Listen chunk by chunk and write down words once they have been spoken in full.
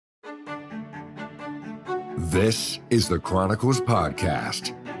This is the Chronicles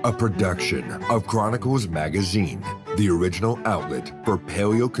Podcast, a production of Chronicles Magazine, the original outlet for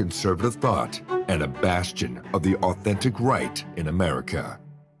paleoconservative thought and a bastion of the authentic right in America.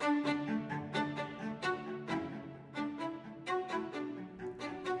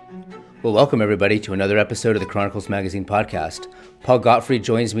 Well, welcome everybody to another episode of the Chronicles Magazine podcast. Paul Gottfried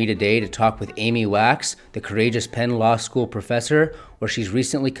joins me today to talk with Amy Wax, the courageous Penn Law School professor, where she's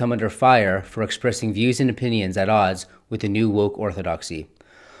recently come under fire for expressing views and opinions at odds with the new woke orthodoxy.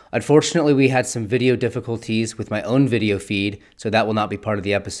 Unfortunately, we had some video difficulties with my own video feed, so that will not be part of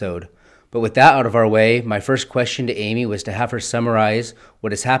the episode. But with that out of our way, my first question to Amy was to have her summarize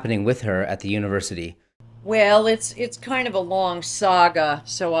what is happening with her at the university. Well, it's kind of a long saga,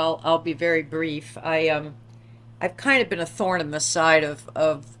 so I'll be very brief. I've kind of been a thorn in the side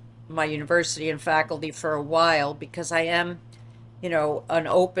of my university and faculty for a while because I am, an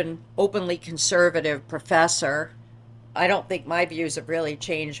openly conservative professor. I don't think my views have really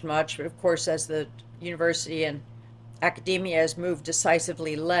changed much, but of course, as the university and academia has moved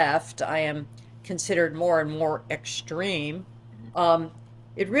decisively left, I am considered more and more extreme.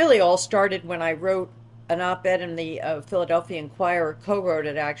 It really all started when I wrote an op-ed in the Philadelphia Inquirer, co-wrote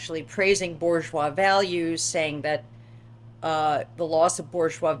it actually, praising bourgeois values, saying that the loss of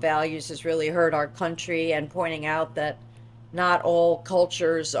bourgeois values has really hurt our country, and pointing out that not all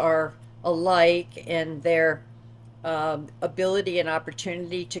cultures are alike in their ability and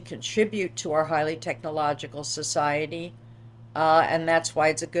opportunity to contribute to our highly technological society. And that's why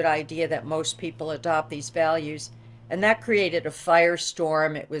it's a good idea that most people adopt these values. And that created a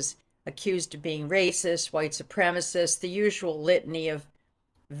firestorm. It was accused of being racist, white supremacist, the usual litany of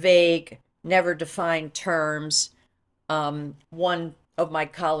vague, never defined terms. One of my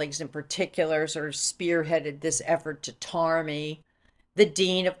colleagues in particular sort of spearheaded this effort to tar me. The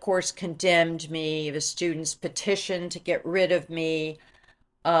dean, of course, condemned me. The students petitioned to get rid of me.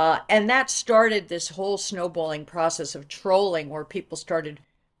 And that started this whole snowballing process of trolling where people started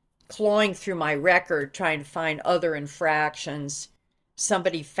clawing through my record, trying to find other infractions.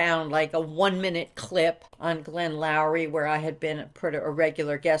 Somebody found like a 1-minute clip on Glenn Lowry where I had been a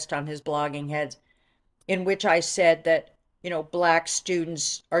regular guest on his blogging heads, in which I said that, Black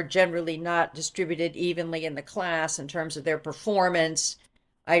students are generally not distributed evenly in the class in terms of their performance.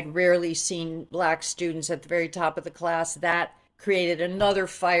 I'd rarely seen Black students at the very top of the class. That created another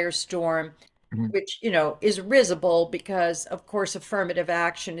firestorm, which, is risible because, of course, affirmative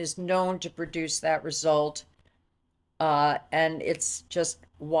action is known to produce that result. And it's just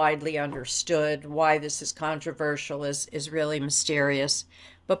widely understood. Why this is controversial is really mysterious.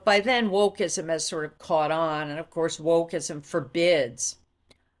 But by then, wokeism has sort of caught on. And of course, wokeism forbids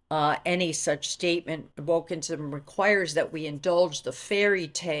any such statement. Wokeism requires that we indulge the fairy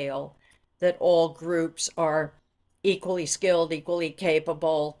tale that all groups are equally skilled, equally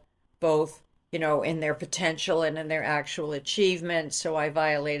capable, both, in their potential and in their actual achievement. So I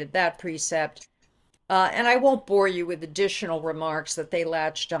violated that precept. And I won't bore you with additional remarks that they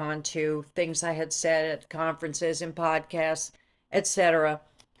latched on to, things I had said at conferences and podcasts, etc.,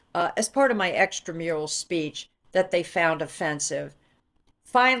 as part of my extramural speech that they found offensive.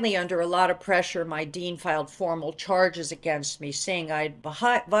 Finally, under a lot of pressure, my dean filed formal charges against me, saying I'd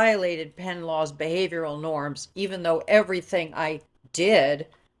violated Penn Law's behavioral norms, even though everything I did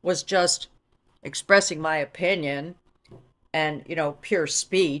was just expressing my opinion and, pure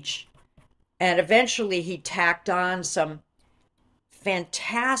speech. And eventually he tacked on some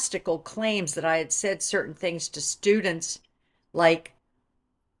fantastical claims that I had said certain things to students, like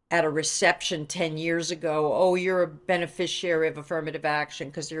at a reception 10 years ago, oh, you're a beneficiary of affirmative action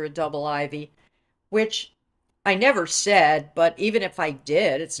because you're a double Ivy, which I never said, but even if I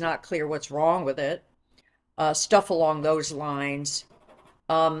did, it's not clear what's wrong with it. Stuff along those lines.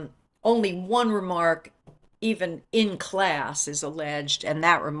 Only one remark, even in class, is alleged, and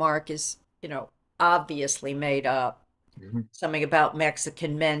that remark is obviously made up. Something about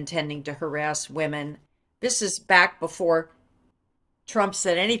Mexican men tending to harass women. This is back before Trump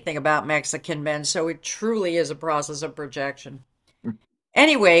said anything about Mexican men, so it truly is a process of projection.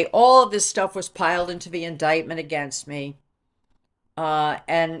 Anyway, all of this stuff was piled into the indictment against me.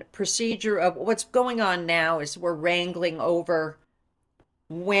 And procedure of what's going on now is we're wrangling over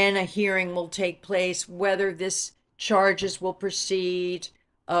when a hearing will take place, whether this charges will proceed,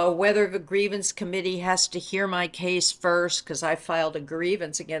 whether the grievance committee has to hear my case first, because I filed a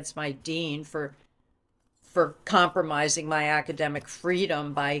grievance against my dean for compromising my academic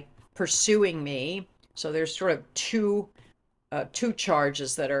freedom by pursuing me. So there's sort of two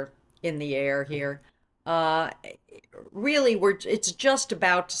charges that are in the air here. Really, it's just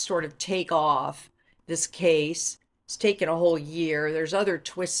about to sort of take off. this case. It's taken a whole year. There's other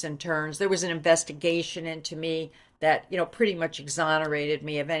twists and turns. There was an investigation into me that, pretty much exonerated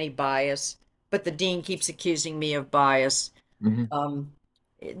me of any bias, but the dean keeps accusing me of bias. Hmm.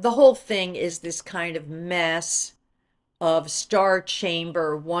 The whole thing is this kind of mess of Star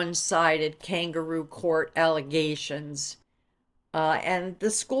Chamber, one-sided kangaroo court allegations. And the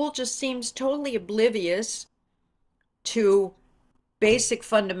school just seems totally oblivious to basic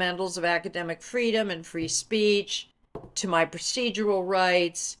fundamentals of academic freedom and free speech, to my procedural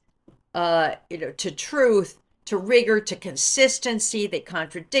rights, to truth, to rigor, to consistency. They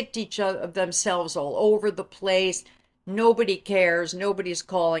contradict each other themselves all over the place. Nobody cares. Nobody's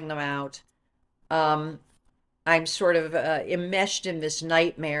calling them out. I'm sort of enmeshed in this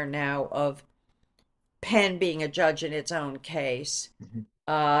nightmare now of Penn being a judge in its own case.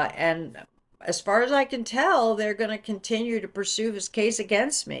 And as far as I can tell, they're going to continue to pursue his case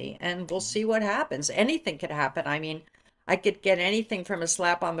against me, and we'll see what happens. Anything could happen. I mean, I could get anything from a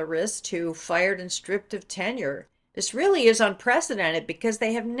slap on the wrist to fired and stripped of tenure. This really is unprecedented because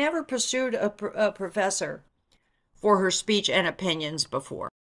they have never pursued a professor for her speech and opinions before.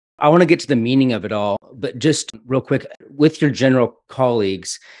 I want to get to the meaning of it all, but just real quick, with your general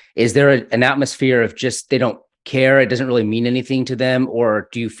colleagues, is there an atmosphere of just they don't care, it doesn't really mean anything to them, or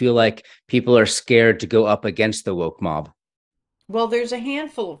do you feel like people are scared to go up against the woke mob? Well, there's a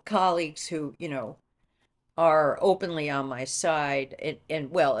handful of colleagues who, are openly on my side,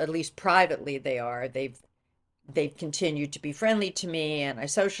 and well, at least privately they are. They've continued to be friendly to me, and I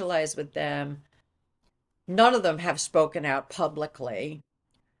socialize with them. None of them have spoken out publicly.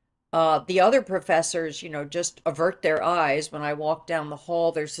 The other professors, just avert their eyes when I walk down the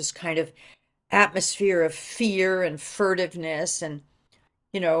hall. There's this kind of atmosphere of fear and furtiveness, and,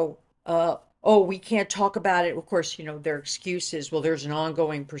 oh, we can't talk about it. Of course, their excuse is, well, there's an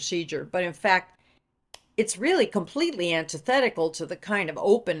ongoing procedure. But in fact, it's really completely antithetical to the kind of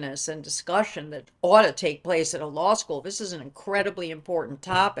openness and discussion that ought to take place at a law school. This is an incredibly important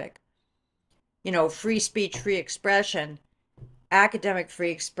topic. Free speech, free expression, academic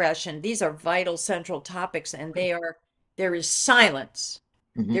free expression. These are vital central topics, and there is silence.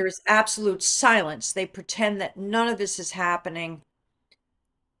 Hmm. There is absolute silence. They pretend that none of this is happening.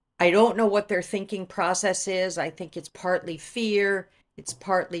 I don't know what their thinking process is. I think it's partly fear. It's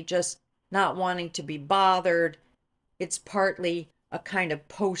partly just not wanting to be bothered. It's partly a kind of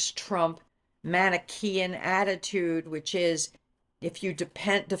post-Trump Manichaean attitude, which is if you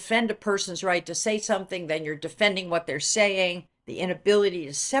defend a person's right to say something, then you're defending what they're saying. The inability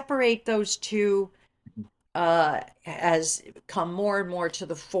to separate those two has come more and more to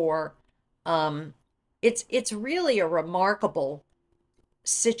the fore. It's really a remarkable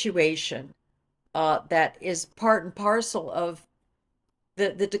situation that is part and parcel of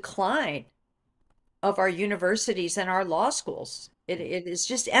the decline of our universities and our law schools. It is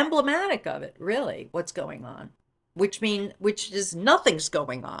just emblematic of it, really, what's going on, which is nothing's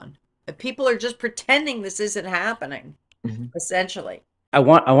going on. People are just pretending this isn't happening, essentially. I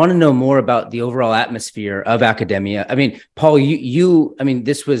want to know more about the overall atmosphere of academia. I mean, Paul, I mean,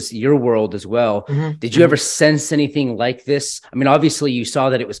 this was your world as well. Did you ever sense anything like this? I mean, obviously you saw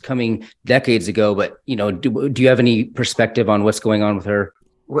that it was coming decades ago, but do you have any perspective on what's going on with her?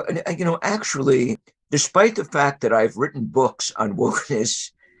 Well, actually, despite the fact that I've written books on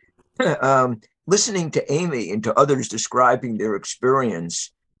wokeness, listening to Amy and to others describing their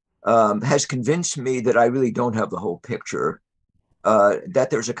experience has convinced me that I really don't have the whole picture. That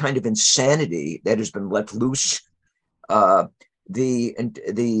there's a kind of insanity that has been let loose, the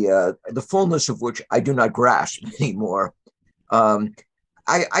fullness of which I do not grasp anymore.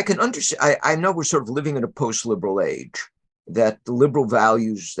 I can understand. I know we're sort of living in a post-liberal age. That the liberal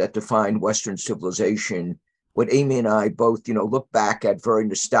values that define Western civilization, what Amy and I both, look back at very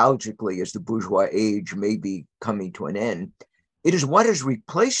nostalgically as the bourgeois age may be coming to an end. It is what has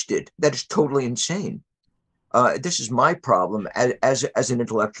replaced it that is totally insane. This is my problem as an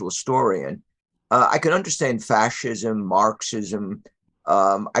intellectual historian. I can understand fascism, Marxism.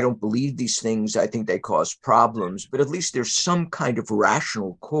 I don't believe these things. I think they cause problems, but at least there's some kind of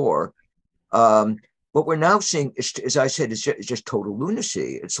rational core. What we're now seeing, as I said, is just total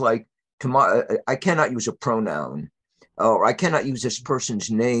lunacy. It's like tomorrow, I cannot use a pronoun, or I cannot use this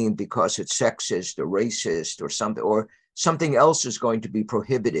person's name because it's sexist or racist or something else is going to be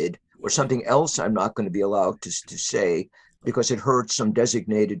prohibited, or something else I'm not going to be allowed to say because it hurts some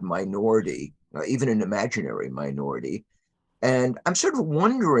designated minority, even an imaginary minority. And I'm sort of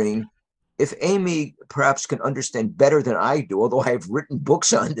wondering if Amy perhaps can understand better than I do, although I have written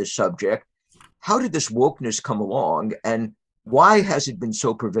books on this subject. How did this wokeness come along? And Why has it been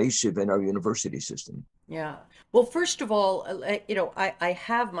so pervasive in our university system? Yeah. Well, first of all, I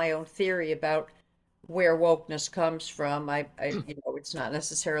have my own theory about where wokeness comes from. It's not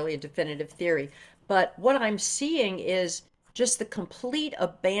necessarily a definitive theory, but what I'm seeing is just the complete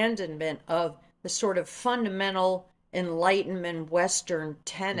abandonment of the sort of fundamental Enlightenment Western Mm-hmm.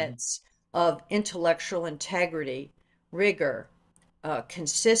 tenets of intellectual integrity, rigor,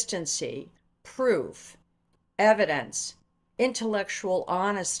 consistency, proof, evidence, intellectual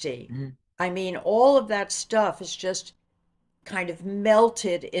honesty. Mm-hmm. I mean, all of that stuff is just kind of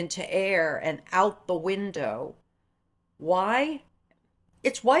melted into air and out the window. Why?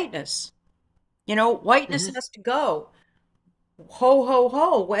 It's whiteness. Whiteness Mm-hmm. has to go. Ho, ho,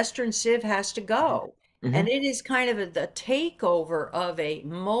 ho. Western Civ has to go. Mm-hmm. And it is kind of the takeover of a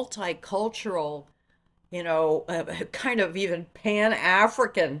multicultural, kind of even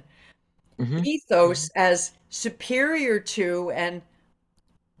Pan-African Mm-hmm. ethos as superior to and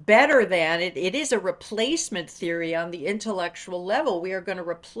better than it is a replacement theory on the intellectual level. We are going to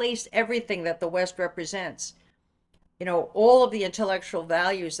replace everything that the West represents. All of the intellectual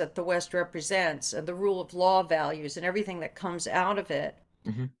values that the West represents and the rule of law values and everything that comes out of it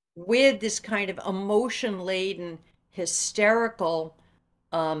Mm-hmm. with this kind of emotion laden, hysterical,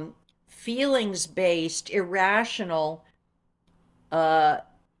 feelings based, irrational,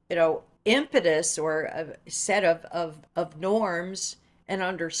 impetus or a set of norms and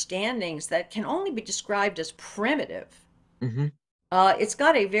understandings that can only be described as primitive. Mm-hmm. It's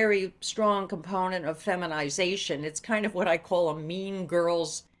got a very strong component of feminization. It's kind of what I call a mean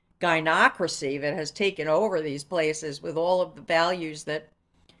girls gynocracy that has taken over these places with all of the values that,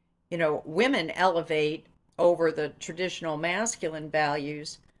 women elevate over the traditional masculine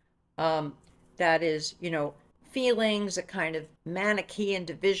values. Um, that is, feelings, a kind of Manichaean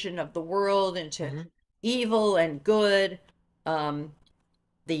division of the world into Mm-hmm. evil and good, um,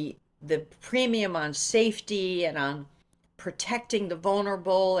 the premium on safety and on protecting the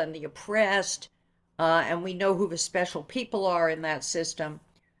vulnerable and the oppressed, and we know who the special people are in that system.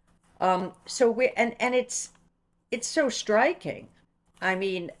 So we and it's so striking. I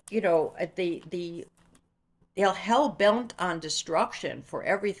mean, they're hell bent on destruction for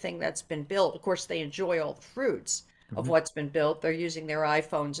everything that's been built. Of course, they enjoy all the fruits of Mm-hmm. what's been built. They're using their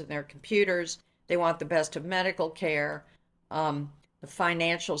iPhones and their computers. They want the best of medical care, the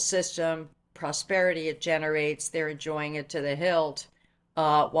financial system, prosperity it generates. They're enjoying it to the hilt,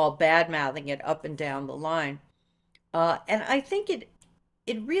 while bad mouthing it up and down the line. And I think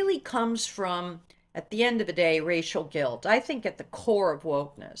it really comes from, at the end of the day, racial guilt. I think at the core of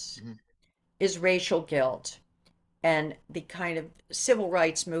wokeness Mm-hmm. is racial guilt and the kind of civil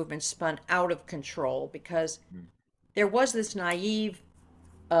rights movement spun out of control because there was this naive,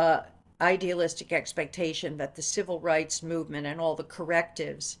 uh, idealistic expectation that the civil rights movement and all the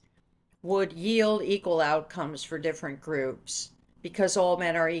correctives would yield equal outcomes for different groups because all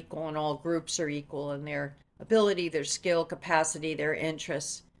men are equal and all groups are equal in their ability, their skill, capacity, their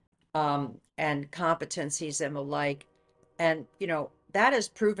interests, and competencies and the like. And, that has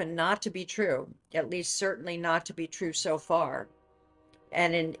proven not to be true, at least certainly not to be true so far.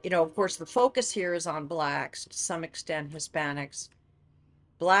 And of course, the focus here is on blacks, to some extent Hispanics.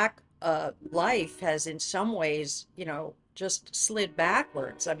 Black life has in some ways, just slid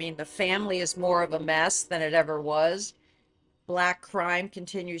backwards. I mean, the family is more of a mess than it ever was. Black crime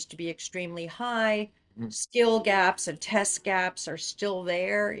continues to be extremely high. Skill gaps and test gaps are still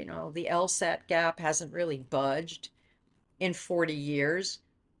there. The LSAT gap hasn't really budged in 40 years.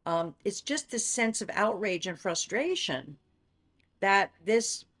 It's just this sense of outrage and frustration that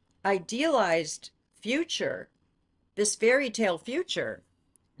this idealized future, this fairy tale future,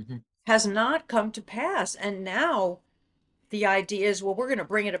 Mm-hmm. has not come to pass. And now the idea is, well, we're going to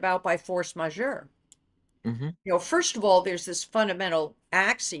bring it about by force majeure. Mm-hmm. First of all, there's this fundamental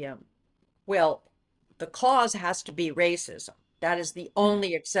axiom. Well, the cause has to be racism. That is the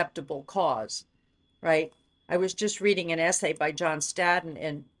only acceptable cause, right? I was just reading an essay by John Staden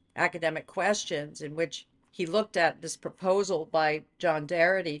in Academic Questions in which he looked at this proposal by John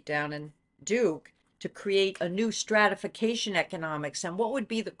Darity down in Duke to create a new stratification economics. And what would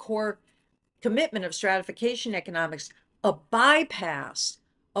be the core commitment of stratification economics? A bypass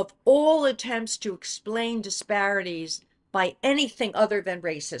of all attempts to explain disparities by anything other than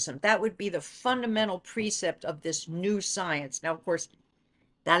racism. That would be the fundamental precept of this new science. Now, of course,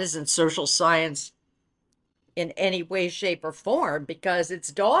 that isn't social science in any way, shape, or form because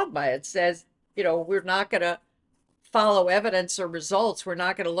it's dogma. It says, we're not going to follow evidence or results. We're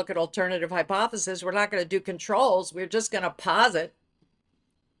not going to look at alternative hypotheses. We're not going to do controls. We're just going to posit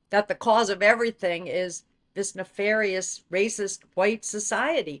that the cause of everything is this nefarious, racist white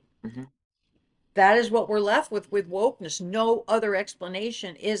society. Mhm. That is what we're left with wokeness. No other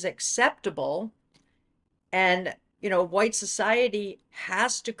explanation is acceptable. And, white society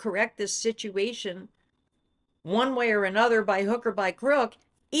has to correct this situation one way or another, by hook or by crook,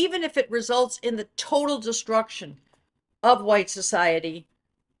 even if it results in the total destruction of white society,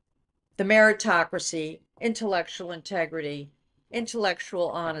 the meritocracy, intellectual integrity, intellectual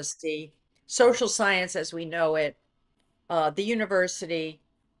honesty, social science as we know it, the university,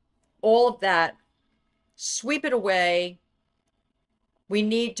 all of that. Sweep it away. We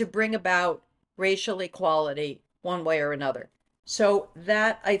need to bring about racial equality one way or another. So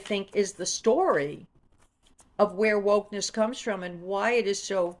that, I think, is the story of where wokeness comes from and why it is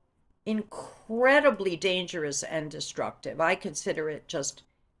so incredibly dangerous and destructive. I consider it just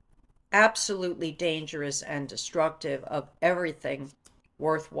absolutely dangerous and destructive of everything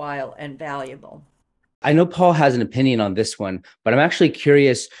worthwhile and valuable. I know Paul has an opinion on this one, but I'm actually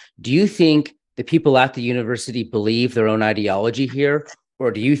curious. Do you think the people at the university believe their own ideology here? Or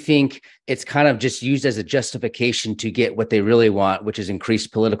do you think it's kind of just used as a justification to get what they really want, which is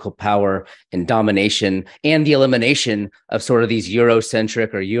increased political power and domination and the elimination of sort of these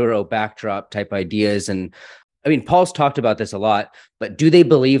Eurocentric or Euro backdrop type ideas? And I mean, Paul's talked about this a lot, but do they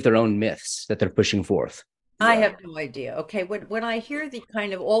believe their own myths that they're pushing forth? I Yeah. have no idea. Okay, when I hear the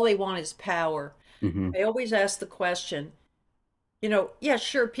kind of all they want is power, Mm-hmm. I always ask the question, yeah,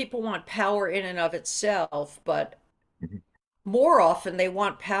 sure, people want power in and of itself, but Mhm. more often they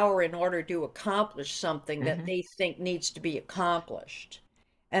want power in order to accomplish something that Mhm. they think needs to be accomplished.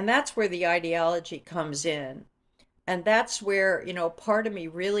 And that's where the ideology comes in. And that's where, part of me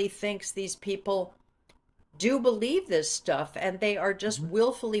really thinks these people do believe this stuff and they are just Mhm.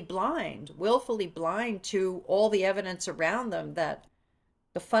 willfully blind to all the evidence around them that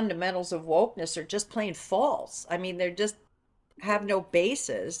the fundamentals of wokeness are just plain false. I mean, they're just have no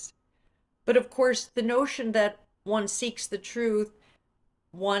basis. But of course, the notion that one seeks the truth,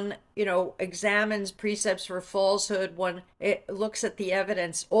 one, examines precepts for falsehood, one it looks at the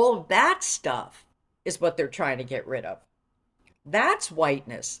evidence, all of that stuff is what they're trying to get rid of. That's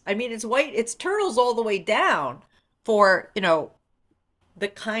whiteness. I mean, it's turtles all the way down for, the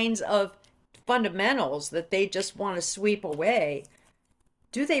kinds of fundamentals that they just want to sweep away.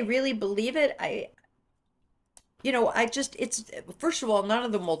 Do they really believe it? It's, first of all, none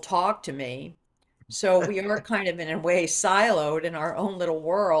of them will talk to me. So we are kind of in a way siloed in our own little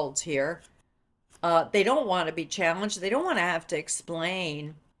worlds here. They don't want to be challenged. They don't want to have to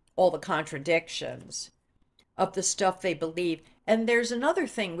explain all the contradictions of the stuff they believe. And there's another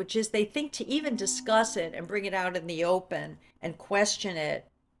thing, which is they think to even discuss it and bring it out in the open and question it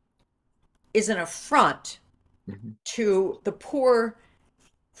is an affront Mhm. to the poor,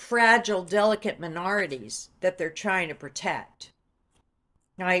 fragile, delicate minorities that they're trying to protect.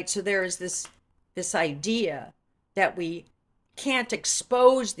 Right? So there is this idea that we can't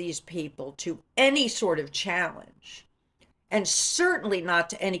expose these people to any sort of challenge, and certainly not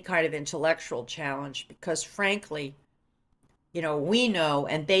to any kind of intellectual challenge, because frankly, we know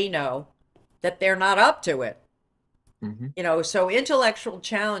and they know that they're not up to it. Mhm. So intellectual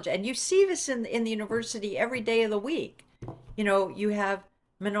challenge, and you see this in the university every day of the week. You have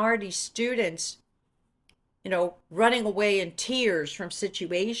minority students, running away in tears from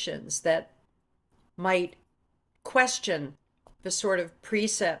situations that might question the sort of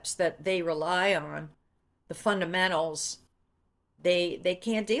precepts that they rely on, the fundamentals. They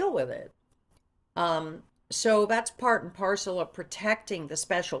can't deal with it. So that's part and parcel of protecting the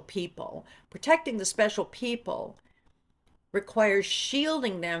special people. Protecting the special people requires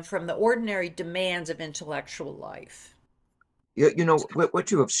shielding them from the ordinary demands of intellectual life.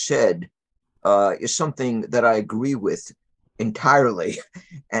 What you have said is something that I agree with entirely.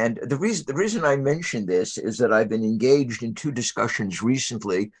 And the reason I mention this is that I've been engaged in two discussions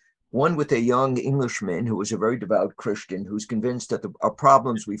recently. One with a young Englishman who is a very devout Christian who's convinced that our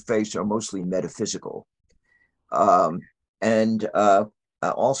problems we face are mostly metaphysical. And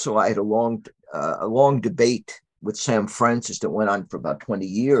also, I had a long debate with Sam Francis that went on for about 20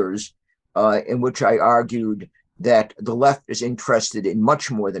 years, in which I argued that the left is interested in much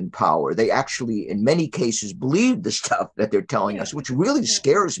more than power. They actually, in many cases, believe the stuff that they're telling Yeah. us, which really Yeah.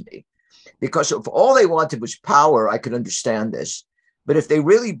 scares me. Because if all they wanted was power, I could understand this. But if they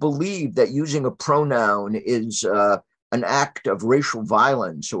really believe that using a pronoun is an act of racial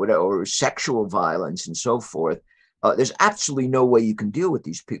violence or sexual violence and so forth, there's absolutely no way you can deal with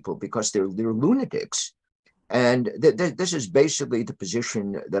these people because they're lunatics. And this is basically the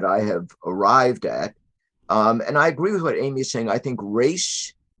position that I have arrived at. And I agree with what Amy is saying. I think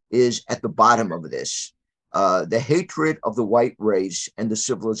race is at the bottom of this. the hatred of the white race and the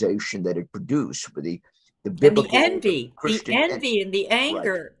civilization that it produced, with the And the biblical, the envy, Christian, and the right?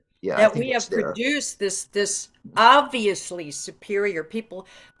 anger Yeah, I that think we it's have there. produced, this obviously superior people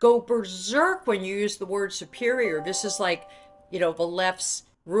go berserk when you use the word superior. This is like, the left's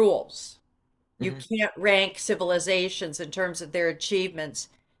rules. You Hmm. can't rank civilizations in terms of their achievements.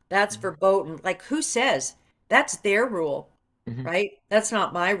 That's Hmm. verboten. Like, who says? That's their rule, Hmm. right? That's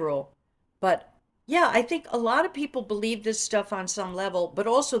not my rule. But yeah, I think a lot of people believe this stuff on some level, but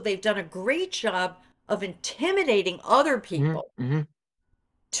also they've done a great job of intimidating other Hmm. people Hmm.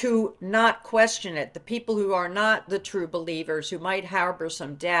 to not question it. The people who are not the true believers, who might harbor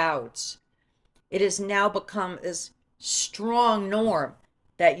some doubts, it has now become this strong norm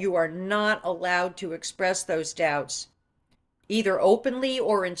that you are not allowed to express those doubts either openly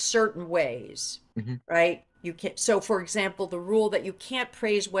or in certain ways, Hmm. right? You can So for example, the rule that you can't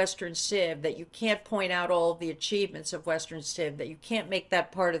praise Western Civ, that you can't point out all of the achievements of Western Civ, that you can't make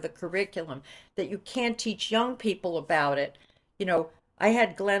that part of the curriculum, that you can't teach young people about it. You know, I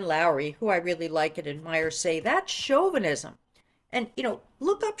had Glenn Lowry, who I really like and admire, say that's chauvinism. And,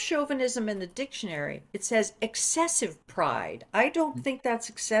 look up chauvinism in the dictionary. It says excessive pride. I don't think that's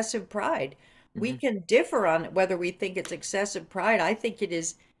excessive pride. We Hmm. can differ on whether we think it's excessive pride. I think it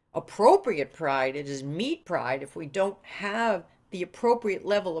is appropriate pride. It is meat pride. If we don't have the appropriate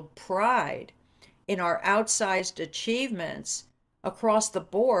level of pride in our outsized achievements across the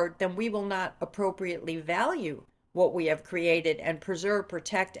board, then we will not appropriately value what we have created and preserve,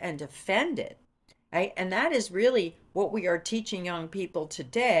 protect, and defend it. Right? And that is really what we are teaching young people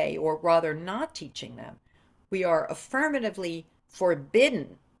today, or rather not teaching them. We are affirmatively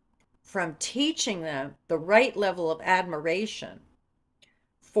forbidden from teaching them the right level of admiration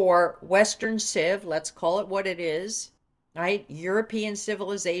for Western Civ, let's call it what it is, right? European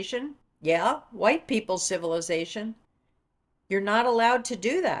civilization, yeah, white people's civilization. You're not allowed to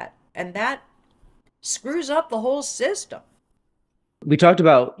do that. And that screws up the whole system. We talked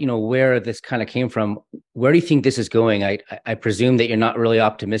about, where this kind of came from. Where do you think this is going? I presume that you're not really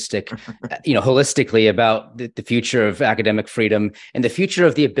optimistic, holistically about the future of academic freedom and the future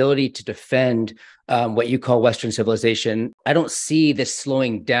of the ability to defend what you call Western civilization. I don't see this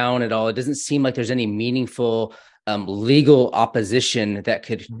slowing down at all. It doesn't seem like there's any meaningful legal opposition that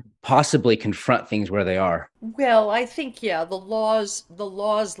could possibly confront things where they are. Well, I think, yeah, the law's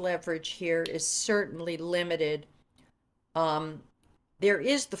leverage here is certainly limited. Um, there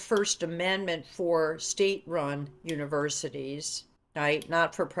is the First Amendment for state-run universities, right?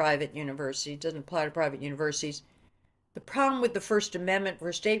 Not for private universities. It doesn't apply to private universities. The problem with the First Amendment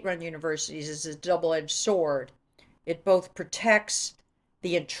for state-run universities is a double-edged sword. It both protects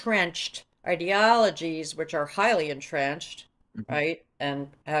the entrenched ideologies, which are highly entrenched, Hmm. right, and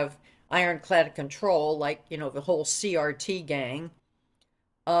have ironclad control, like, the whole CRT gang.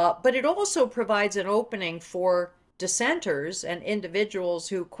 But it also provides an opening for dissenters and individuals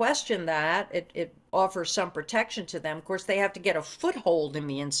who question that. It offers some protection to them. Of course, they have to get a foothold in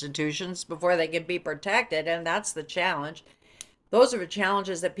the institutions before they can be protected, and that's the challenge. Those are the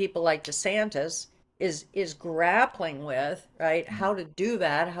challenges that people like DeSantis is grappling with, right? How to do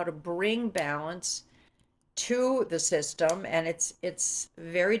that, how to bring balance to the system, and it's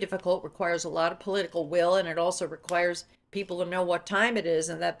very difficult, requires a lot of political will, and it also requires people to know what time it is,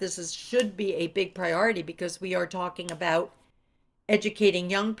 and that should be a big priority, because we are talking about educating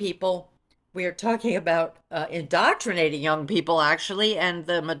young people. We are talking about indoctrinating young people, actually, and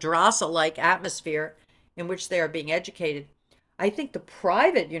the madrasa-like atmosphere in which they are being educated. I think the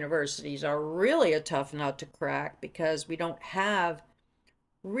private universities are really a tough nut to crack, because we don't have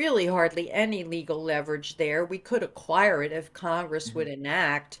really hardly any legal leverage there. We could acquire it if Congress would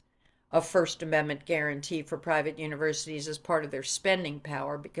enact a First Amendment guarantee for private universities as part of their spending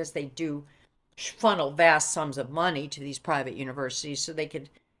power, because they do funnel vast sums of money to these private universities, so they could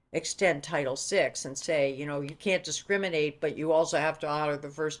extend Title VI and say, you can't discriminate, but you also have to honor the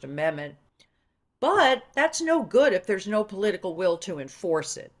First Amendment. But that's no good if there's no political will to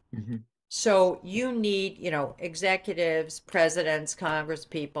enforce it. Hmm. So you need, executives, presidents, congress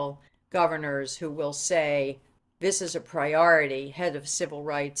people, governors who will say this is a priority, head of civil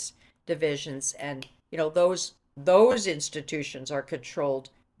rights divisions, and those institutions are controlled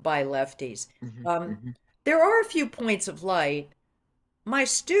by lefties. Hmm. Um, Hmm. there are a few points of light. My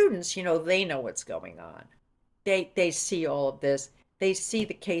students, they know what's going on. They see all of this. They see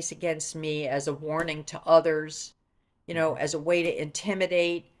the case against me as a warning to others, as a way to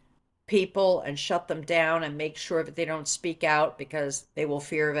intimidate people and shut them down and make sure that they don't speak out, because they will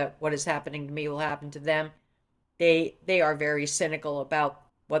fear that what is happening to me will happen to them. They are very cynical about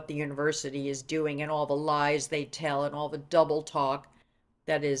what the university is doing and all the lies they tell and all the double talk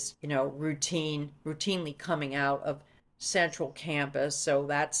that is, routinely coming out of Central Campus. So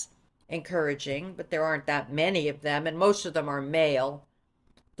that's encouraging, but there aren't that many of them, and most of them are male.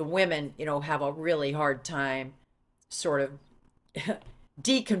 The women, have a really hard time sort of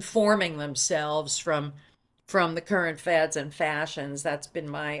deconforming themselves from the current fads and fashions. That's been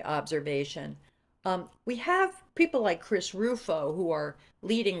my observation. We have people like Chris Rufo who are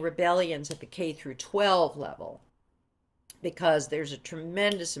leading rebellions at the K through 12 level because there's a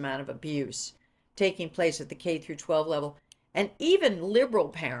tremendous amount of abuse taking place at the K through 12 level. And even liberal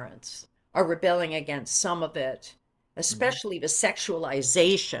parents are rebelling against some of it, especially the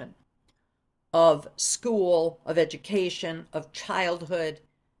sexualization of school, of education, of childhood.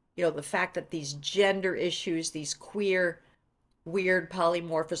 The fact that these gender issues, these queer, weird,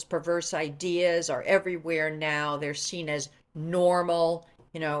 polymorphous, perverse ideas are everywhere now. They're seen as normal,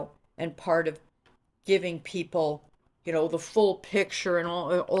 and part of giving people, the full picture and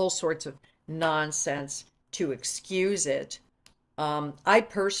all sorts of nonsense to excuse it. I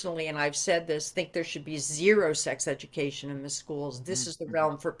personally, and I've said this, think there should be zero sex education in the schools. This is the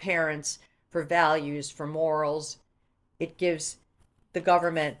realm for parents, for values, for morals. It gives the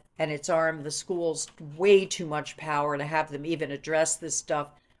government and its arm, the schools, way too much power to have them even address this stuff.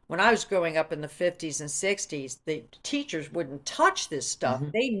 When I was growing up in the 50s and 60s, the teachers wouldn't touch this stuff.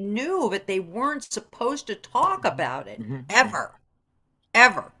 They knew that they weren't supposed to talk about it ever,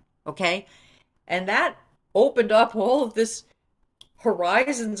 okay? And that opened up all of this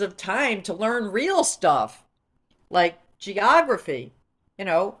horizons of time to learn real stuff like geography,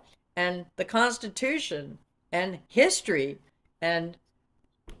 and the Constitution and history and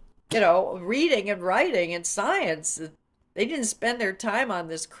reading and writing and science. They didn't spend their time on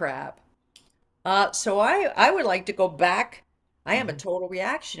this crap. So I would like to go back. I am a total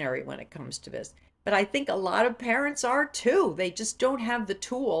reactionary when it comes to this, but I think a lot of parents are too. They just don't have the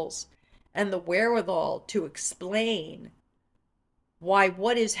tools and the wherewithal to explain why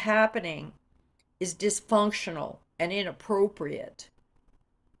what is happening is dysfunctional and inappropriate.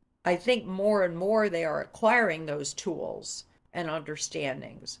 I think more and more they are acquiring those tools and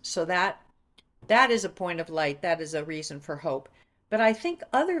understandings. So that is a point of light. That is a reason for hope. But I think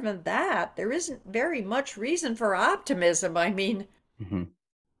other than that, there isn't very much reason for optimism. I mean,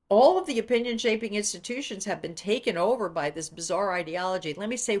 all of the opinion shaping institutions have been taken over by this bizarre ideology. Let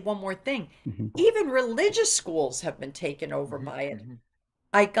me say one more thing. Even religious schools have been taken over by it.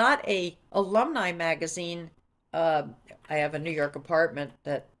 I got a alumni magazine. I have a New York apartment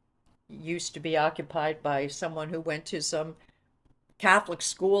that used to be occupied by someone who went to some Catholic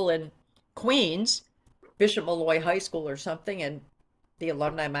school in Queens, Bishop Malloy High School or something, and the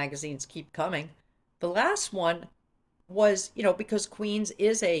alumni magazines keep coming. The last one was, because Queens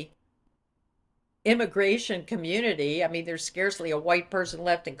is a immigration community. I mean, there's scarcely a white person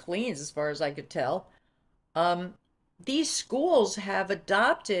left in Queens as far as I could tell. These schools have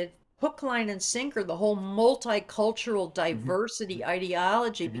adopted hook, line, and sinker the whole multicultural diversity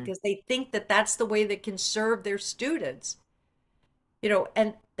ideology because they think that that's the way they can serve their students.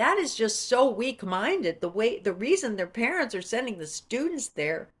 And that is just so weak-minded. The reason their parents are sending the students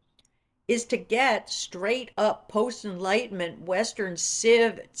there is to get straight up post-enlightenment Western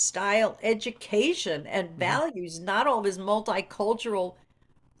Civ style education and values, not all this multicultural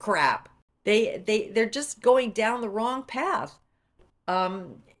crap. They're just going down the wrong path.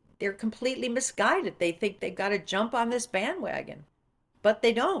 They're completely misguided. They think they've got to jump on this bandwagon, but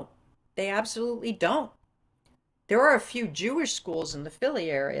they don't. They absolutely don't. There are a few Jewish schools in the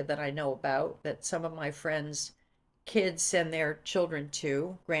Philly area that I know about that some of my friends' kids send their children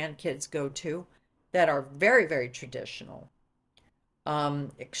to, grandkids go to, that are very, very traditional,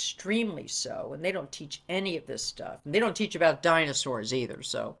 extremely so. And they don't teach any of this stuff. And they don't teach about dinosaurs either.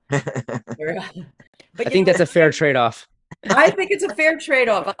 So, but I think that's a fair trade-off. I think it's a fair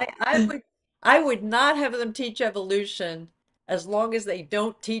trade-off. I would not have them teach evolution as long as they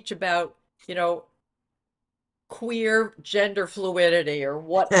don't teach about, queer gender fluidity or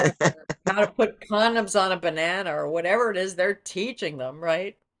whatever, how to put condoms on a banana or whatever it is they're teaching them,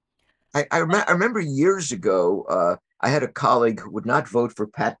 right? I remember years ago, I had a colleague who would not vote for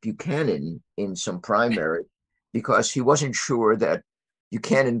Pat Buchanan in some primary because he wasn't sure that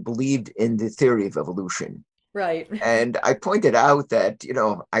Buchanan believed in the theory of evolution. Right. And I pointed out that,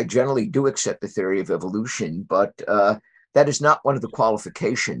 I generally do accept the theory of evolution, but that is not one of the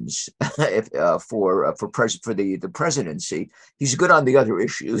qualifications for the presidency. He's good on the other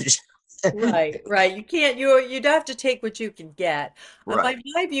issues. Right, right. You can't, you'd have to take what you can get. Right.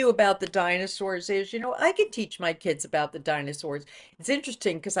 My view about the dinosaurs is, I can teach my kids about the dinosaurs. It's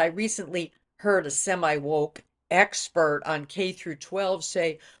interesting because I recently heard a semi-woke expert on K through 12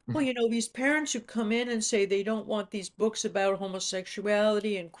 say, well, these parents who come in and say they don't want these books about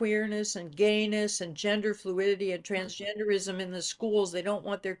homosexuality and queerness and gayness and gender fluidity and transgenderism in the schools, they don't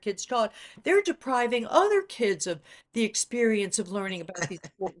want their kids taught. They're depriving other kids of the experience of learning about these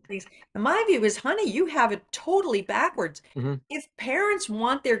important things. And my view is, honey, you have it totally backwards. Mhm. If parents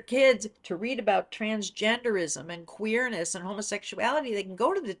want their kids to read about transgenderism and queerness and homosexuality, they can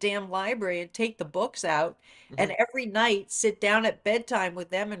go to the damn library and take the books out and Mhm. every night sit down at bedtime with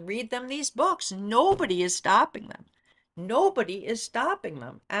them and read them these books. Nobody is stopping them. Nobody is stopping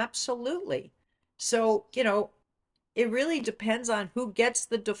them. Absolutely. So, it really depends on who gets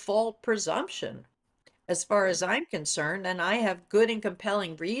the default presumption as far as I'm concerned, and I have good and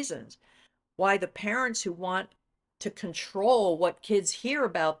compelling reasons why the parents who want to control what kids hear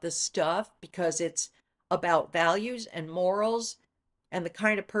about this stuff because it's about values and morals and the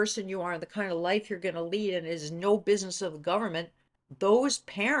kind of person you are and the kind of life you're going to lead and it is no business of the government, those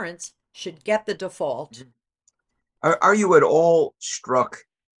parents should get the default. Mhm. Are you at all struck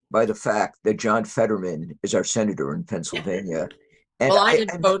by the fact that John Fetterman is our senator in Pennsylvania? And Well, I I,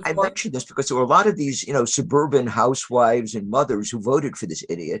 didn't I, vote I for him. mentioned this because there were a lot of these, suburban housewives and mothers who voted for this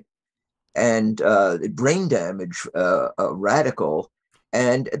idiot and brain damage radical.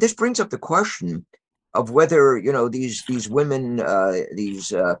 And this brings up the question of whether these women,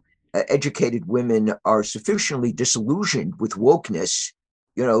 these educated women, are sufficiently disillusioned with wokeness,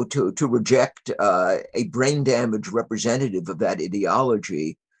 to reject a brain damaged representative of that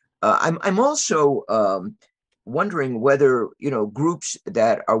ideology. I'm also wondering whether groups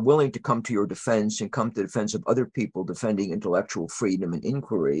that are willing to come to your defense and come to the defense of other people defending intellectual freedom and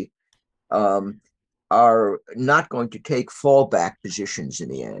inquiry um, are not going to take fallback positions in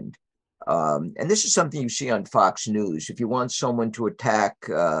the end. And this is something you see on Fox News. If you want someone to attack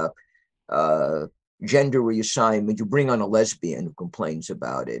uh, gender reassignment, you bring on a lesbian who complains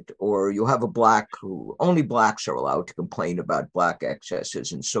about it, or you have a black who only blacks are allowed to complain about black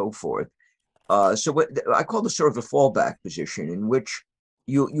excesses and so forth. So what I call this sort of a fallback position in which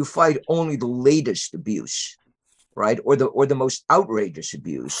you fight only the latest abuse, right, or the most outrageous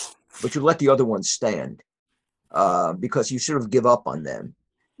abuse, but you let the other ones stand because you sort of give up on them.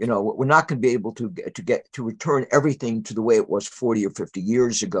 We're not going to be able to return everything to the way it was 40 or 50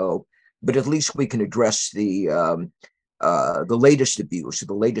 years ago, but at least we can address the latest abuse,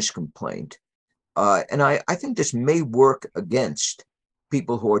 the latest complaint. And I think this may work against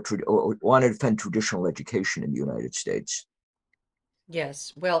people who or want to defend traditional education in the United States.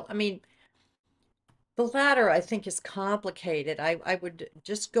 Yes. Well, I mean, the latter I think is complicated. I would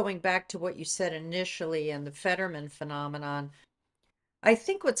just going back to what you said initially and the Fetterman phenomenon. I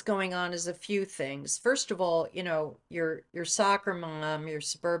think what's going on is a few things. First of all, your soccer mom, your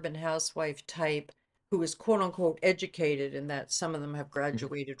suburban housewife type who is quote unquote educated in that some of them have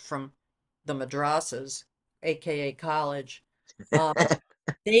graduated from the madrasas, aka college. Um,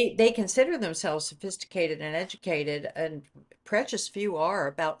 they consider themselves sophisticated and educated, and precious few are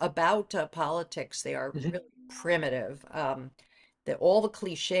about politics. They are really primitive. All the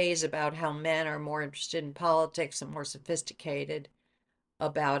cliches about how men are more interested in politics and more sophisticated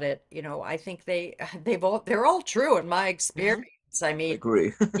about it, I think they're all true in my I experience. I mean,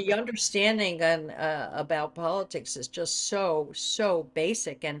 agree. the understanding and about politics is just so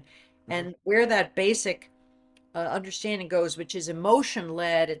basic, and where that basic understanding goes, which is emotion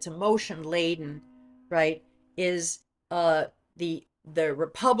led, it's emotion laden, right? Is uh, the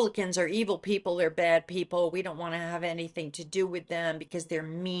Republicans are evil people, they're bad people. We don't want to have anything to do with them because they're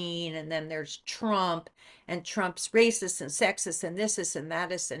mean. And then there's Trump, and Trump's racist and sexist and this is and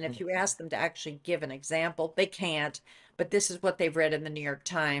that is. And if you ask them to actually give an example, they can't. But this is what they've read in the New York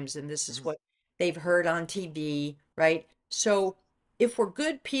Times, and this is what they've heard on TV, right? So if we're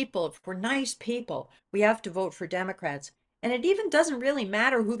good people, if we're nice people, we have to vote for Democrats. And it even doesn't really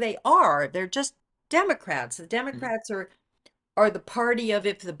matter who they are. They're just Democrats. The Democrats are the party of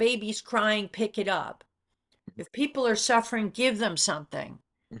if the baby's crying, pick it up. If people are suffering, give them something,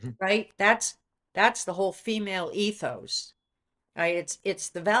 right? That's the whole female ethos. Right? It's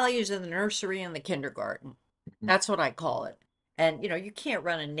the values of the nursery and the kindergarten. That's what I call it. And you can't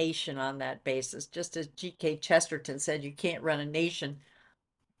run a nation on that basis. Just as G.K. Chesterton said, you can't run a nation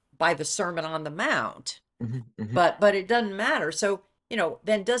by the Sermon on the Mount. But it doesn't matter. So,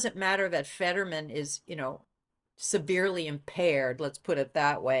 then does it matter that Fetterman is, severely impaired, let's put it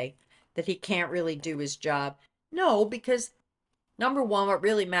that way, that he can't really do his job? No, because number one, what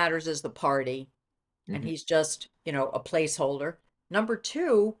really matters is the party, and Mhm. he's just, a placeholder. Number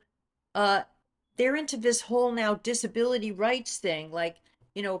two, uh, they're into this whole now disability rights thing. Like,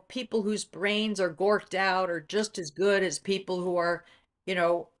 people whose brains are gorked out are just as good as people who are,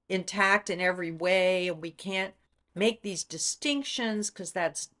 intact in every way. And we can't make these distinctions because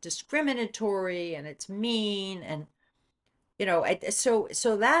that's discriminatory and it's mean. And, so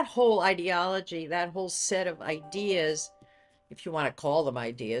that whole ideology, that whole set of ideas, if you want to call them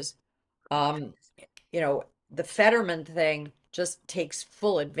ideas, um, you know, the Fetterman thing just takes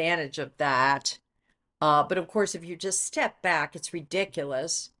full advantage of that. But of course, if you just step back, it's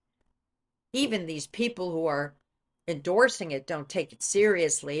ridiculous. Even these people who are endorsing it don't take it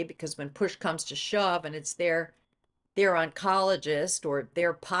seriously because when push comes to shove and it's their oncologist or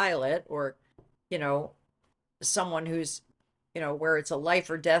their pilot or, you know, someone who's, where it's a life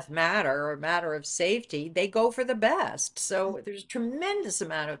or death matter or a matter of safety, they go for the best. So there's a tremendous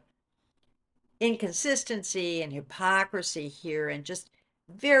amount of inconsistency and hypocrisy here and just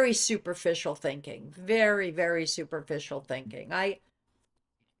very superficial thinking, very, very superficial thinking.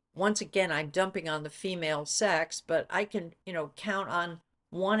 Once again, I'm dumping on the female sex, but I can, count on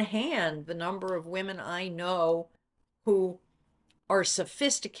one hand the number of women I know who are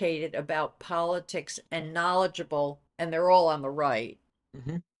sophisticated about politics and knowledgeable, and they're all on the right.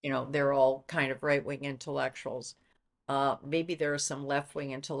 Mhm. They're all kind of right-wing intellectuals. Maybe there are some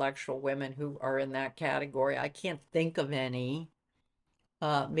left-wing intellectual women who are in that category. I can't think of any.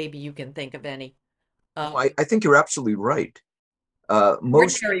 Maybe you can think of any. No, Um, I think you're absolutely right.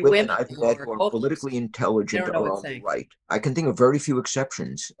 Most Ordinary women women I've who met are who are hopeless. politically They intelligent don't know are what on the saying. right. I can think of very few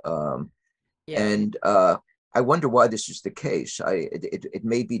exceptions. Yeah. And I wonder why this is the case. It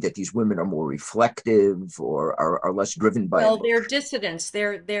may be that these women are more reflective or are less driven by Well, they're emotion. dissidents.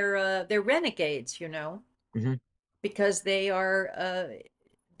 They're renegades, Hmm. because they are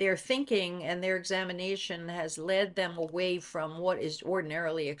their thinking and their examination has led them away from what is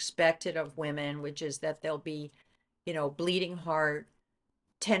ordinarily expected of women, which is that they'll be, bleeding heart,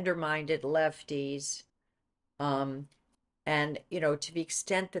 tender-minded lefties. Um, and, to the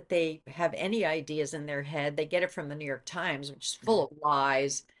extent that they have any ideas in their head, they get it from the New York Times, which is full of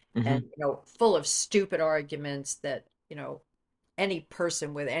lies and, Hmm. full of stupid arguments that, any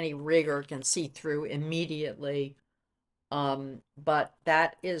person with any rigor can see through immediately. But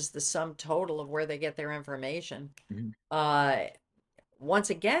that is the sum total of where they get their information. Hmm. Uh,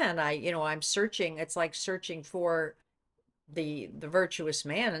 Once again, I'm searching. It's like searching for the virtuous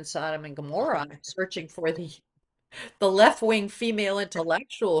man in Sodom and Gomorrah. I'm searching for the left-wing female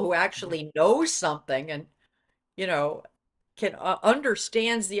intellectual who actually knows something and, you know, can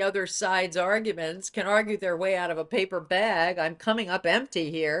understands the other side's arguments, can argue their way out of a paper bag. I'm coming up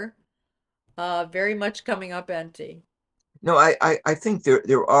empty here. Very much coming up empty. No, I think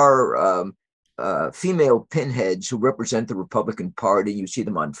there are female pinheads who represent the Republican Party. You see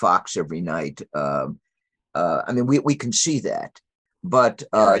them on Fox every night. I mean, we can see that, but Sure,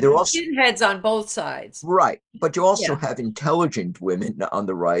 there are there's also skinheads on both sides. right. But you also Yeah, have intelligent women on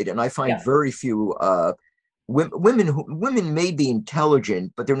the right, and I find yeah, very few women may be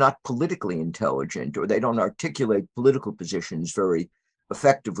intelligent, but they're not politically intelligent, or they don't articulate political positions very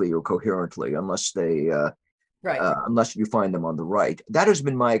effectively or coherently, right. unless you find them on the right. That has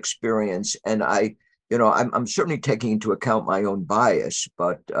been my experience, and I'm certainly taking into account my own bias,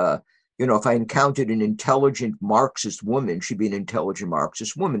 but if I encountered an intelligent Marxist woman, she'd be an intelligent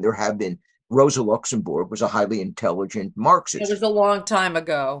Marxist woman. There have been Rosa Luxemburg was a highly intelligent It Marxist was a long time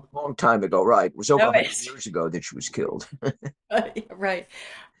ago. a long time ago, right? It was over No, 100 it's years ago that she was killed. right.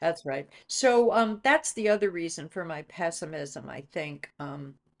 That's right. So, that's the other reason for my pessimism, I think,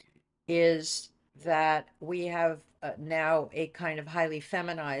 is that we have now a kind of highly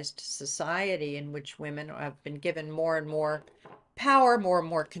feminized society in which women have been given more and more power, more and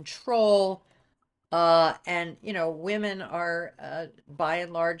more control. And, women are by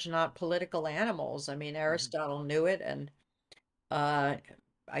and large not political animals. I mean, Aristotle knew it, and uh,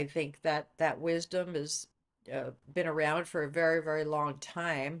 I think that that wisdom has been around for a very, very long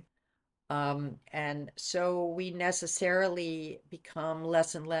time. And so we necessarily become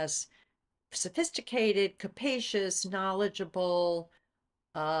less and less sophisticated, capacious, knowledgeable.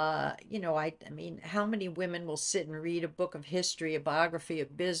 I mean, how many women will sit and read a book of history, a biography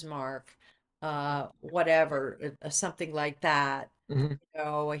of Bismarck, whatever, something like that, Mhm.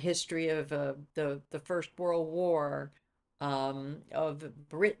 a history of the First World War, of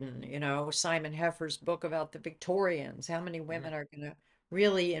Britain, Simon Heffer's book about the Victorians. How many women are going to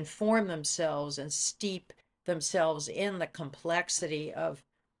really inform themselves and steep themselves in the complexity of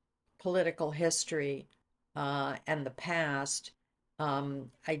political history and the past?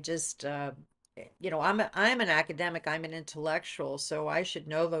 I just, I'm an academic, I'm an intellectual, so I should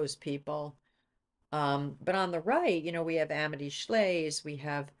know those people. But on the right, we have Amity Shlaes, we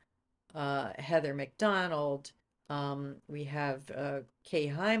have Heather McDonald, we have Kay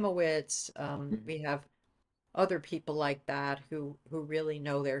Heimowitz, Mhm. we have other people like that who really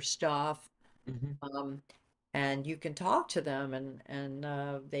know their stuff. Mhm. Um, and you can talk to them and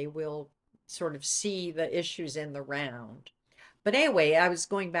they will sort of see the issues in the round. But anyway, I was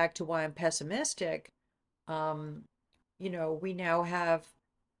going back to why I'm pessimistic. Um, we now have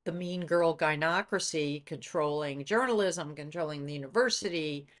the mean girl gynocracy controlling journalism, controlling the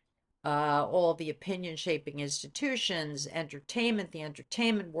university, all the opinion shaping institutions, entertainment, the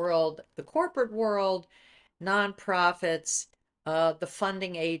entertainment world, the corporate world, nonprofits, the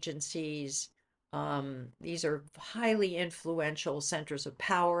funding agencies. These are highly influential centers of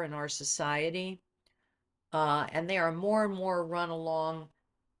power in our society, and they are more and more run along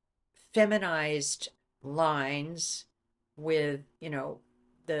feminized lines with,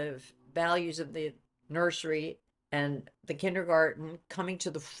 the values of the nursery and the kindergarten coming to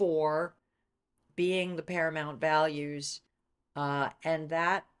the fore, being the paramount values. And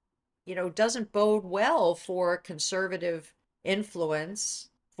that, doesn't bode well for conservative influence,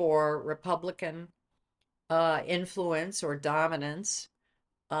 for Republican influence or dominance.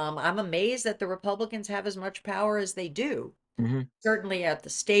 I'm amazed that the Republicans have as much power as they do. Mhm. Certainly at the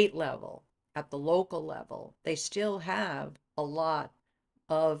state level, at the local level, they still have a lot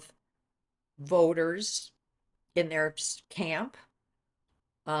of voters in their camp.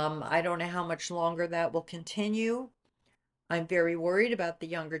 I don't know how much longer that will continue. I'm very worried about the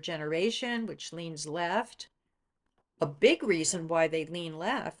younger generation, which leans left. A big reason why they lean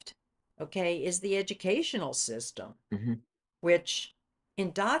left, okay, is the educational system, Mhm. which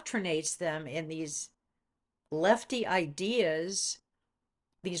indoctrinates them in these lefty ideas,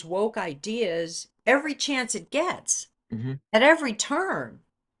 these woke ideas, every chance it gets, Mhm. at every turn.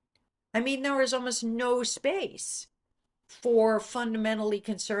 I mean, there is almost no space for fundamentally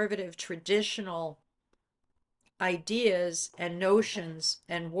conservative, traditional ideas and notions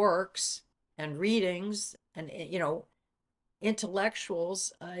and works and readings and,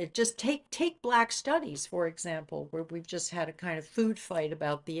 intellectuals. Just take Black studies, for example, where we've just had a kind of food fight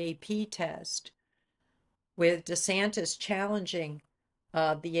about the AP test, with DeSantis challenging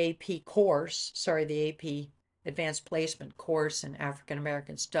the AP course, sorry, the AP Advanced Placement course in African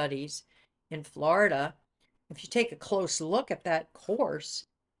American Studies in Florida. If you take a close look at that course,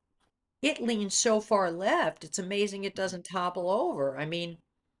 it leans so far left, it's amazing it doesn't topple over. I mean,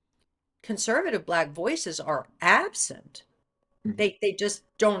 conservative Black voices are absent. Mhm. They just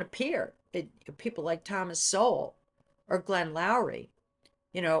don't appear. People like Thomas Sowell or Glenn Lowry,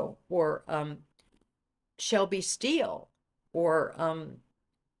 or Shelby Steele or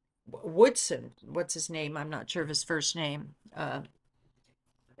Woodson. What's his name? I'm not sure of his first name.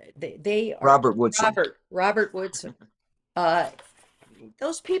 They are Robert Woodson. Robert Woodson. Uh,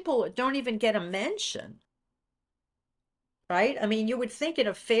 those people don't even get a mention, right? I mean, you would think in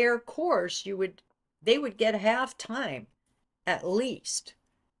a fair course, they would get half time at least.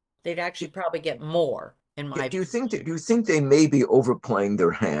 They'd actually probably get more, in Yeah, my do view. you think that do you think they may be overplaying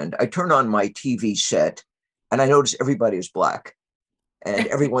their hand? I turn on my TV set and I notice everybody is black, and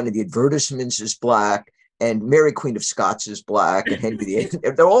every one of the advertisements is black, and Mary Queen of Scots is black, and Henry VIII,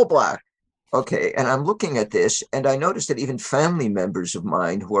 they're all black. Okay, and I'm looking at this, and I notice that even family members of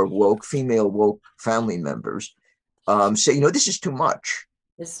mine who are woke, female woke family members, say, this is too much.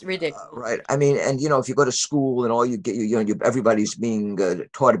 It's ridiculous. Right. I mean, and if you go to school and all you get, everybody's being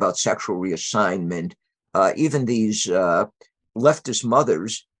taught about sexual reassignment. Even these leftist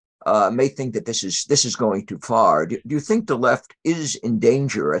mothers may think that this is going too far. Do you think the left is in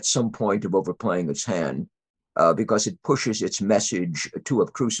danger at some point of overplaying its hand because it pushes its message too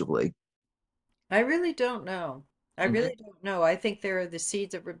obtrusively? I really don't know. I Hmm. really don't know. I think the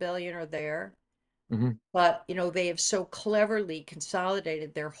seeds of rebellion are there, Hmm. but they have so cleverly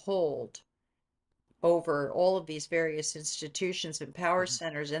consolidated their hold over all of these various institutions and power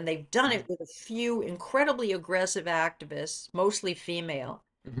centers, and they've done it with a few incredibly aggressive activists, mostly female,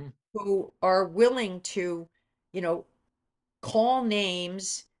 Hmm. who are willing to, you know, call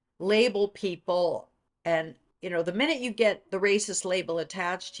names, label people, and the minute you get the racist label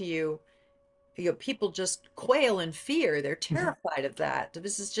attached to you, people just quail in fear. They're Hmm. terrified of that.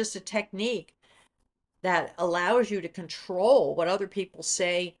 This is just a technique that allows you to control what other people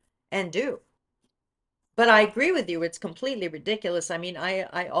say and do. But I agree with you, it's completely ridiculous. I mean,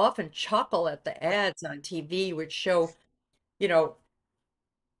 I often chuckle at the ads on TV which show, you know,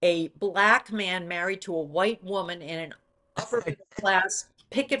 a black man married to a white woman in an upper middle class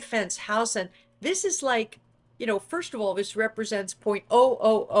picket fence house. And this is like, first of all, this represents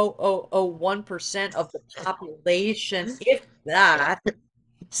 0.00001% of the population, if that.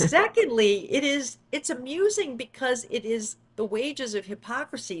 Secondly, it's amusing because it is the wages of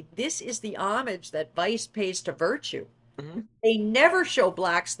hypocrisy. This is the homage that vice pays to virtue. Mhm. They never show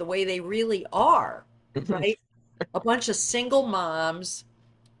blacks the way they really are, Mhm. right? A bunch of single moms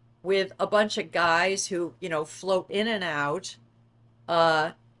with a bunch of guys who, float in and out,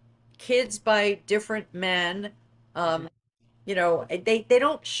 uh, kids by different men. Um, they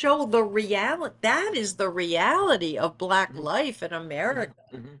don't show the reality. That is the reality of black Mhm. life in America,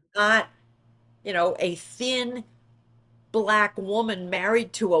 Mhm. not, a thin black woman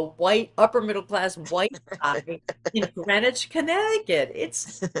married to a white, upper middle class white guy in Greenwich, Connecticut.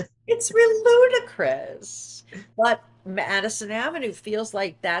 It's ludicrous. But Madison Avenue feels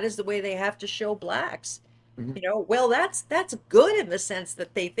like that is the way they have to show blacks. Mhm. Well, that's good in the sense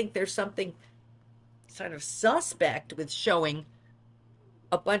that they think there's something sort of suspect with showing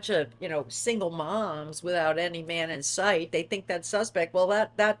a bunch of, single moms without any man in sight. They think that's suspect. Well,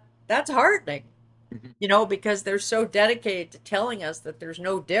 that's heartening, Mhm. because they're so dedicated to telling us that there's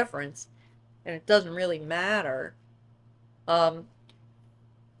no difference and it doesn't really matter. Um,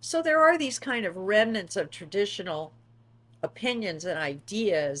 so there are these kind of remnants of traditional opinions and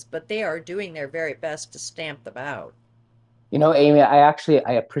ideas, but they are doing their very best to stamp them out. Amy,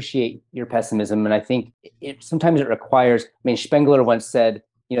 I appreciate your pessimism, and I think sometimes it requires. I mean, Spengler once said,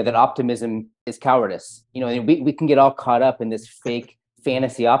 that optimism is cowardice. And we can get all caught up in this fake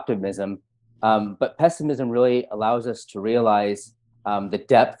fantasy optimism, but pessimism really allows us to realize the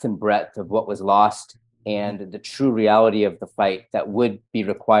depth and breadth of what was lost and the true reality of the fight that would be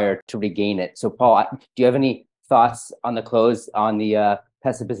required to regain it. So, Paul, do you have any thoughts on the close on the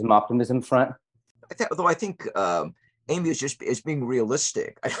pessimism optimism front? Although I think Amy is being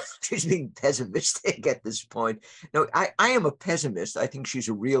realistic. I don't think she's being pessimistic at this point. No, I am a pessimist. I think she's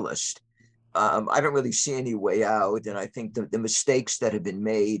a realist. I don't really see any way out, and I think the mistakes that have been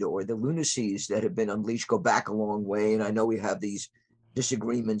made or the lunacies that have been unleashed go back a long way. And I know we have these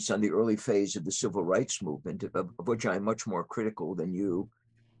disagreements on the early phase of the civil rights movement, of which I'm much more critical than you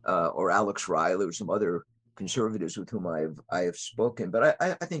or Alex Riley or some other conservatives with whom I have spoken. But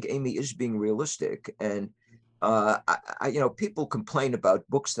I think Amy is being realistic, and people complain about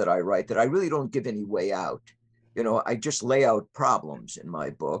books that I write that I really don't give any way out. I just lay out problems in my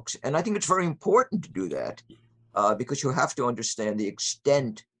books, and I think it's very important to do that because you have to understand the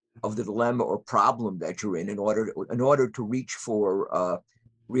extent of the dilemma or problem that you're in order to reach for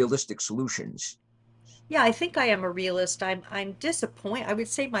realistic solutions. Yeah, I think I am a realist. I'm disappointed. I would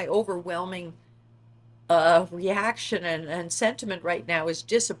say my overwhelming reaction and sentiment right now is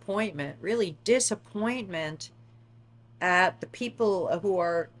disappointment, really disappointment at the people who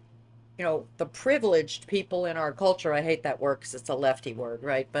are, the privileged people in our culture. I hate that word because it's a lefty word,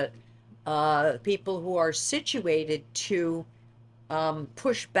 right? But people who are situated to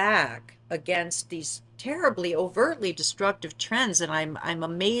push back against these terribly overtly destructive trends. And I'm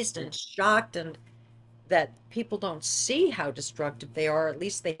amazed and shocked and that people don't see how destructive they are. At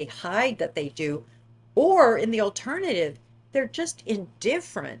least they hide that they do. Or in the alternative, they're just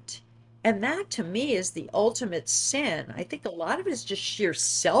indifferent. And that to me is the ultimate sin. I think a lot of it is just sheer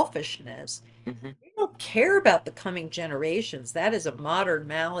selfishness. Mhm. They don't care about the coming generations. That is a modern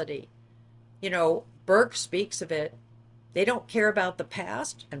malady. Burke speaks of it. They don't care about the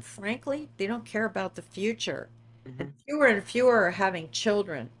past, and frankly, they don't care about the future. Mhm. And fewer are having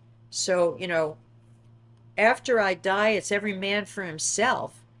children. So, after I die, it's every man for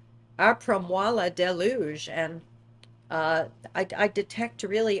himself. Après moi la deluge. And I detect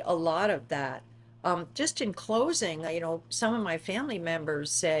really a lot of that. Just in closing, some of my family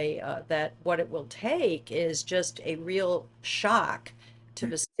members say that what it will take is just a real shock to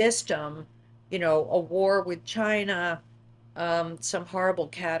the system, a war with China, some horrible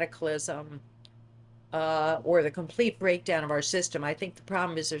cataclysm, or the complete breakdown of our system. I think the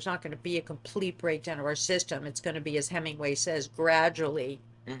problem is there's not going to be a complete breakdown of our system. It's going to be, as Hemingway says, gradually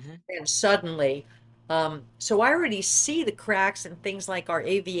Mhm. and suddenly. So I already see the cracks in things like our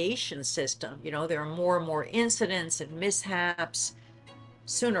aviation system. There are more and more incidents and mishaps.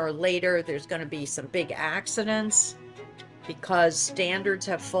 Sooner or later, there's going to be some big accidents because standards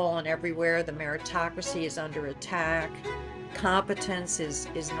have fallen everywhere. The meritocracy is under attack. Competence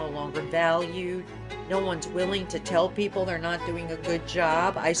is no longer valued. No one's willing to tell people they're not doing a good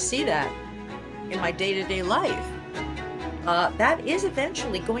job. I see that in my day-to-day life. That is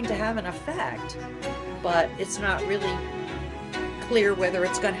eventually going to have an effect, but it's not really clear whether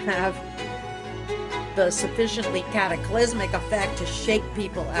it's going to have the sufficiently cataclysmic effect to shake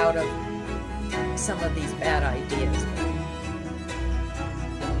people out of some of these bad ideas.